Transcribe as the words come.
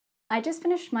I just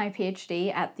finished my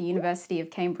PhD at the University of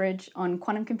Cambridge on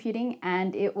quantum computing,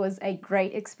 and it was a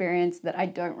great experience that I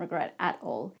don't regret at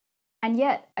all. And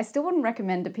yet, I still wouldn't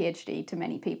recommend a PhD to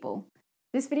many people.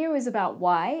 This video is about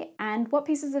why and what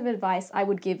pieces of advice I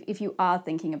would give if you are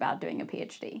thinking about doing a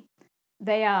PhD.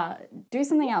 They are: do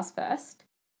something else first,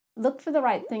 look for the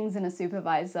right things in a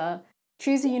supervisor,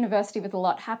 choose a university with a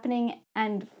lot happening,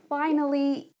 and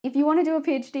finally, if you want to do a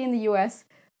PhD in the US,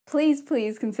 please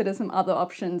consider some other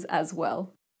options as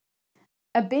well.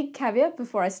 A big caveat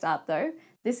before I start though,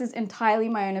 this is entirely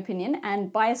my own opinion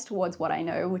and biased towards what I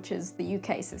know, which is the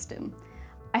UK system.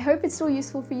 I hope it's still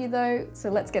useful for you though, so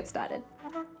let's get started.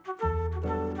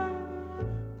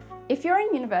 If you're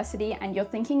in university and you're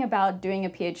thinking about doing a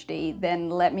PhD, then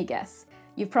let me guess,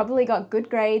 you've probably got good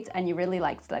grades and you really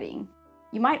like studying.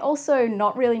 You might also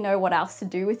not really know what else to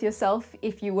do with yourself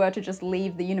if you were to just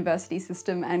leave the university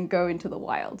system and go into the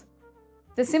wild.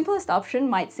 The simplest option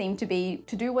might seem to be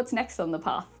to do what's next on the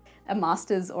path, a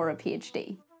master's or a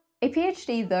PhD. A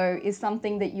PhD though is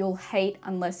something that you'll hate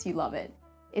unless you love it.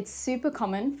 It's super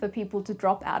common for people to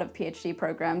drop out of PhD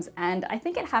programs, and I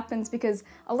think it happens because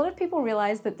a lot of people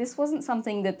realize that this wasn't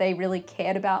something that they really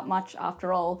cared about much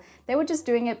after all. They were just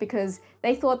doing it because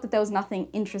they thought that there was nothing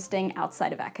interesting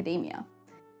outside of academia.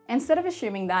 Instead of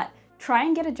assuming that, try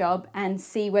and get a job and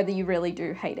see whether you really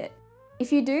do hate it. If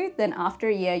you do, then after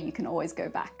a year you can always go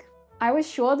back. I was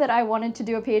sure that I wanted to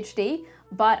do a PhD,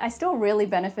 but I still really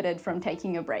benefited from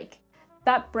taking a break.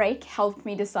 That break helped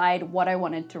me decide what I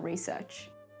wanted to research.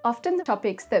 Often the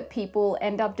topics that people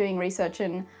end up doing research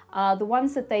in are the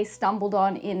ones that they stumbled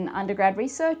on in undergrad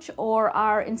research or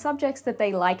are in subjects that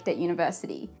they liked at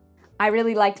university. I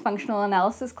really liked functional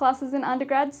analysis classes in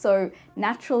undergrad, so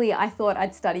naturally I thought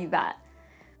I'd study that.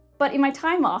 But in my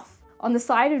time off, on the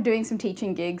side of doing some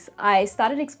teaching gigs, I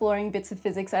started exploring bits of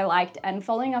physics I liked and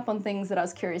following up on things that I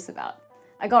was curious about.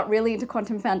 I got really into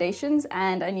quantum foundations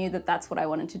and I knew that that's what I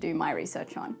wanted to do my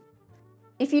research on.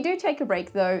 If you do take a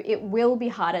break though, it will be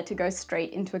harder to go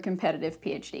straight into a competitive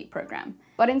PhD program.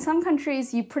 But in some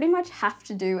countries, you pretty much have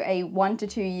to do a 1 to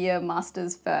 2 year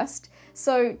master's first,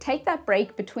 so take that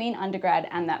break between undergrad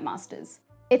and that master's.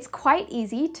 It's quite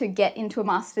easy to get into a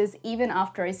master's even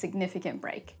after a significant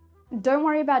break. Don't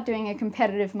worry about doing a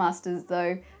competitive master's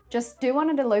though, just do one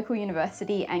at a local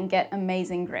university and get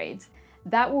amazing grades.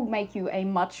 That will make you a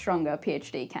much stronger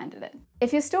PhD candidate.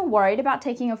 If you're still worried about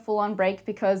taking a full-on break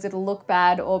because it'll look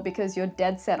bad or because you're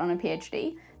dead set on a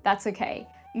PhD, that's okay.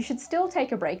 You should still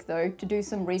take a break though to do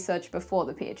some research before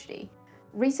the PhD.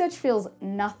 Research feels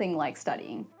nothing like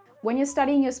studying. When you're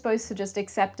studying, you're supposed to just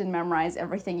accept and memorize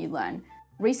everything you learn.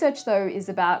 Research though is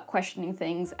about questioning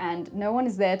things and no one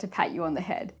is there to pat you on the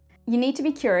head. You need to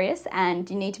be curious and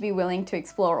you need to be willing to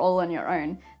explore all on your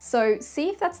own. So see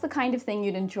if that's the kind of thing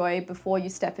you'd enjoy before you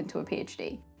step into a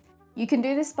PhD. You can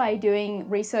do this by doing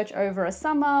research over a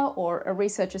summer or a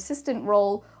research assistant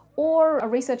role or a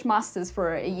research master's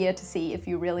for a year to see if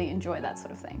you really enjoy that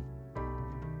sort of thing.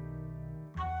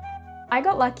 I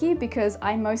got lucky because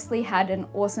I mostly had an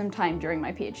awesome time during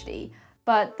my PhD,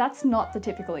 but that's not the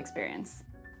typical experience.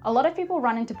 A lot of people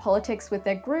run into politics with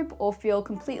their group or feel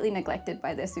completely neglected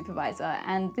by their supervisor,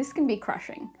 and this can be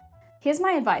crushing. Here's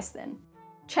my advice then.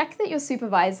 Check that your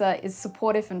supervisor is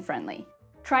supportive and friendly.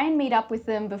 Try and meet up with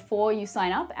them before you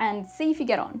sign up and see if you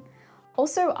get on.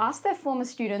 Also, ask their former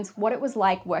students what it was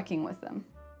like working with them.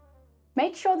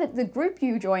 Make sure that the group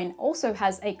you join also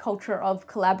has a culture of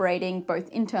collaborating both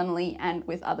internally and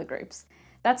with other groups.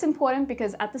 That's important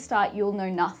because at the start you'll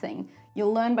know nothing.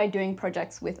 You'll learn by doing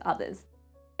projects with others.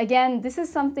 Again, this is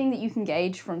something that you can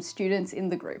gauge from students in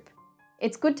the group.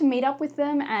 It's good to meet up with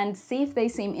them and see if they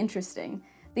seem interesting.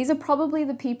 These are probably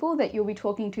the people that you'll be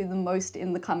talking to the most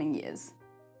in the coming years.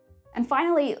 And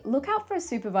finally, look out for a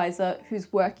supervisor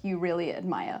whose work you really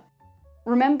admire.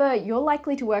 Remember, you're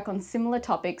likely to work on similar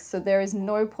topics, so there is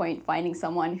no point finding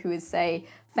someone who is, say,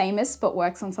 famous but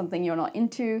works on something you're not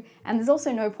into, and there's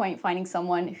also no point finding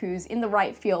someone who's in the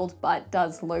right field but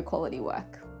does low quality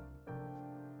work.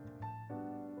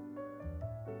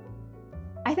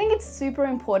 I think it's super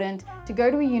important to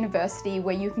go to a university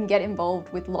where you can get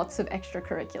involved with lots of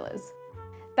extracurriculars.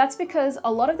 That's because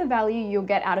a lot of the value you'll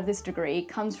get out of this degree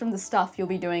comes from the stuff you'll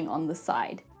be doing on the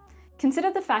side.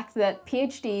 Consider the fact that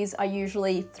PhDs are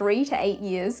usually 3 to 8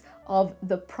 years of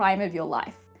the prime of your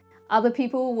life. Other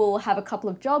people will have a couple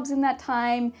of jobs in that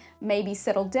time, maybe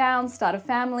settle down, start a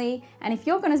family, and if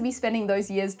you're going to be spending those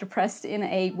years depressed in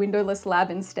a windowless lab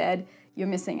instead, you're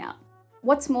missing out.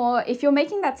 What's more, if you're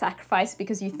making that sacrifice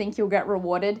because you think you'll get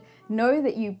rewarded, know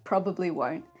that you probably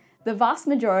won't. The vast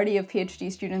majority of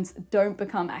PhD students don't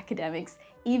become academics,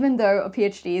 even though a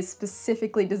PhD is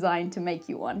specifically designed to make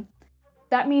you one.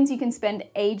 That means you can spend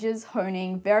ages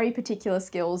honing very particular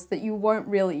skills that you won't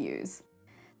really use.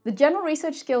 The general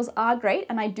research skills are great,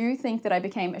 and I do think that I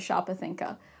became a sharper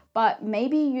thinker, but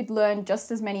maybe you'd learn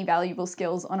just as many valuable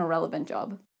skills on a relevant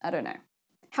job. I don't know.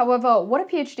 However, what a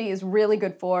PhD is really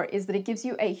good for is that it gives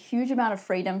you a huge amount of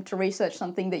freedom to research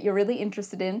something that you're really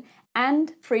interested in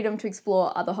and freedom to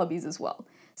explore other hobbies as well.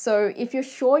 So if you're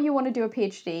sure you want to do a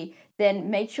PhD, then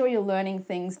make sure you're learning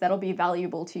things that'll be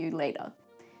valuable to you later.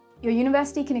 Your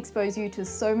university can expose you to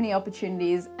so many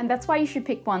opportunities, and that's why you should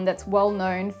pick one that's well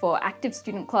known for active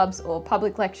student clubs or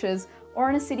public lectures, or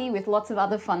in a city with lots of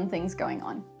other fun things going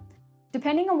on.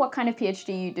 Depending on what kind of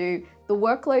PhD you do, the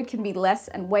workload can be less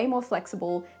and way more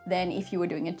flexible than if you were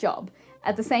doing a job.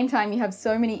 At the same time, you have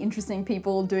so many interesting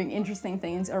people doing interesting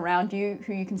things around you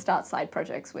who you can start side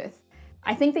projects with.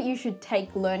 I think that you should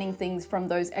take learning things from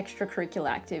those extracurricular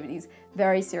activities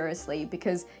very seriously,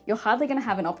 because you're hardly going to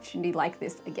have an opportunity like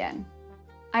this again.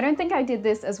 I don't think I did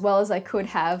this as well as I could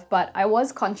have, but I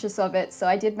was conscious of it, so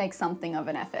I did make something of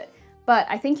an effort. But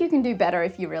I think you can do better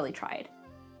if you really tried.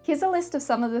 Here's a list of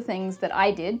some of the things that I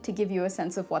did to give you a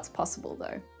sense of what's possible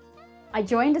though. I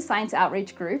joined a science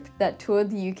outreach group that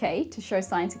toured the UK to show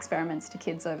science experiments to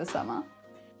kids over summer.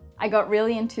 I got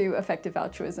really into effective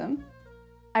altruism.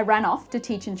 I ran off to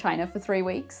teach in China for 3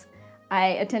 weeks. I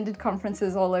attended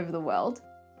conferences all over the world.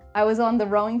 I was on the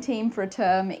rowing team for a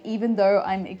term, even though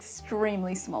I'm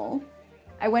extremely small.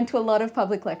 I went to a lot of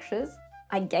public lectures.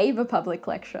 I gave a public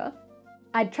lecture.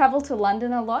 I'd travel to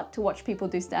London a lot to watch people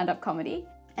do stand-up comedy.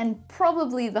 And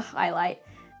probably the highlight,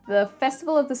 the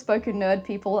Festival of the Spoken Nerd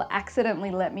people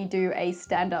accidentally let me do a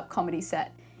stand-up comedy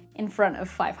set in front of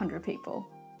 500 people.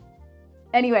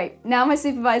 Anyway, now my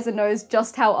supervisor knows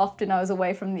just how often I was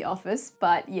away from the office,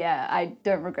 but yeah, I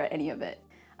don't regret any of it.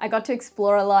 I got to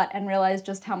explore a lot and realize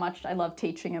just how much I love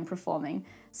teaching and performing.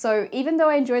 So even though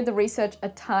I enjoyed the research a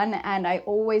ton and I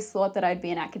always thought that I'd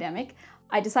be an academic,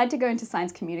 I decided to go into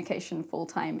science communication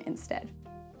full-time instead.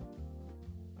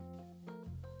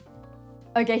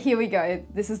 Okay, here we go.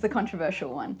 This is the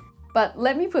controversial one. But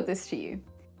let me put this to you.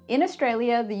 In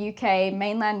Australia, the UK,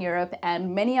 mainland Europe,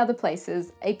 and many other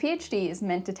places, a PhD is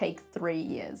meant to take 3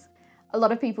 years. A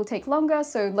lot of people take longer,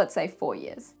 so let's say 4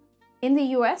 years. In the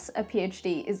US, a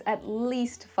PhD is at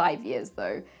least 5 years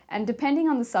though, and depending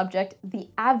on the subject, the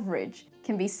average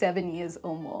can be 7 years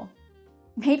or more.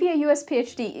 Maybe a US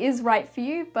PhD is right for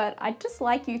you, but I'd just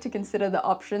like you to consider the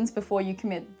options before you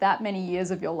commit that many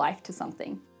years of your life to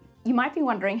something. You might be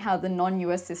wondering how the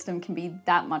non-US system can be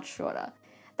that much shorter.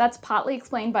 That's partly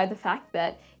explained by the fact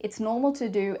that it's normal to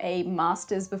do a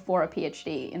master's before a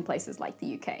PhD in places like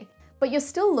the UK. But you're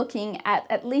still looking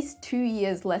at least 2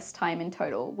 years less time in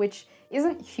total, which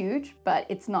isn't huge, but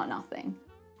it's not nothing.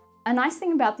 A nice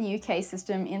thing about the UK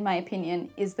system, in my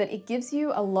opinion, is that it gives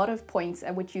you a lot of points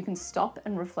at which you can stop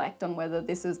and reflect on whether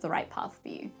this is the right path for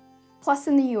you. Plus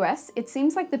in the US, it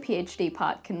seems like the PhD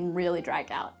part can really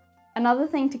drag out. Another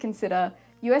thing to consider,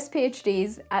 US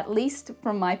PhDs, at least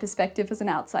from my perspective as an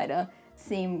outsider,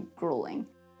 seem grueling.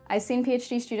 I've seen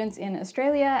PhD students in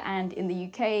Australia and in the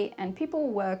UK, and people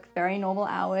work very normal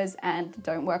hours and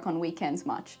don't work on weekends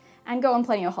much, and go on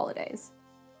plenty of holidays.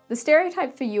 The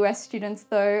stereotype for US students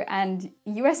though, and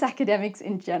US academics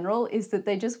in general, is that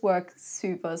they just work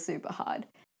super hard.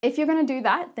 If you're going to do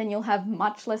that, then you'll have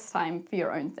much less time for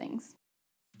your own things.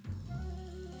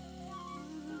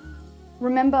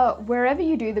 Remember, wherever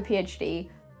you do the PhD,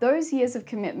 those years of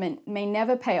commitment may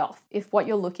never pay off if what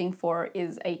you're looking for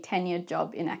is a tenured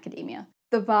job in academia.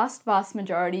 The vast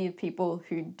majority of people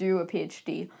who do a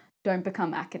PhD don't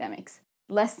become academics,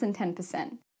 less than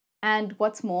 10%. And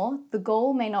what's more, the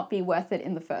goal may not be worth it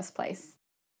in the first place.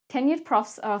 Tenured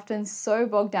profs are often so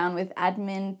bogged down with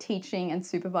admin, teaching, and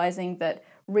supervising that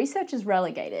research is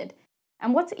relegated.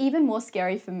 And what's even more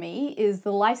scary for me is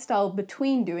the lifestyle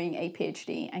between doing a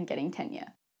PhD and getting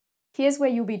tenure. Here's where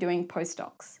you'll be doing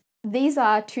postdocs. These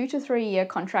are 2 to 3 year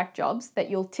contract jobs that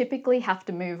you'll typically have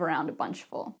to move around a bunch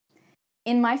for.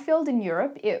 In my field in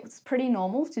Europe, it's pretty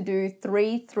normal to do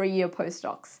 3-year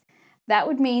postdocs. That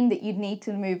would mean that you'd need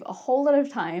to move a whole lot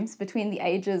of times between the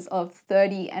ages of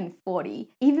 30 and 40,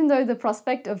 even though the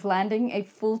prospect of landing a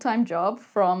full-time job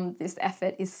from this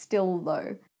effort is still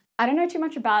low. I don't know too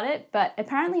much about it, but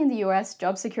apparently in the US,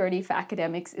 job security for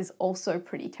academics is also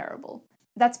pretty terrible.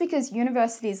 That's because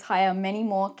universities hire many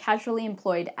more casually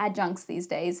employed adjuncts these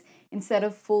days instead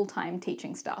of full-time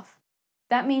teaching staff.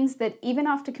 That means that even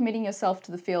after committing yourself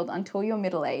to the field until you're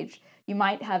middle-aged, you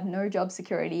might have no job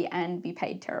security and be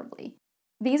paid terribly.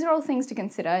 These are all things to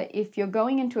consider if you're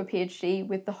going into a PhD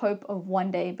with the hope of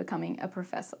one day becoming a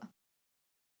professor.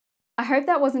 I hope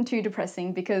that wasn't too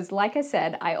depressing because, like I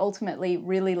said, I ultimately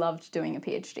really loved doing a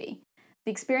PhD.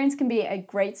 The experience can be a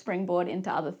great springboard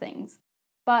into other things,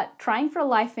 but trying for a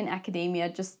life in academia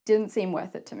just didn't seem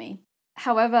worth it to me.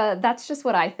 However, that's just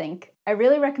what I think. I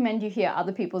really recommend you hear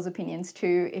other people's opinions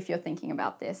too if you're thinking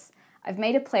about this. I've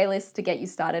made a playlist to get you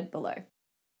started below.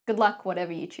 Good luck,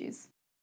 whatever you choose.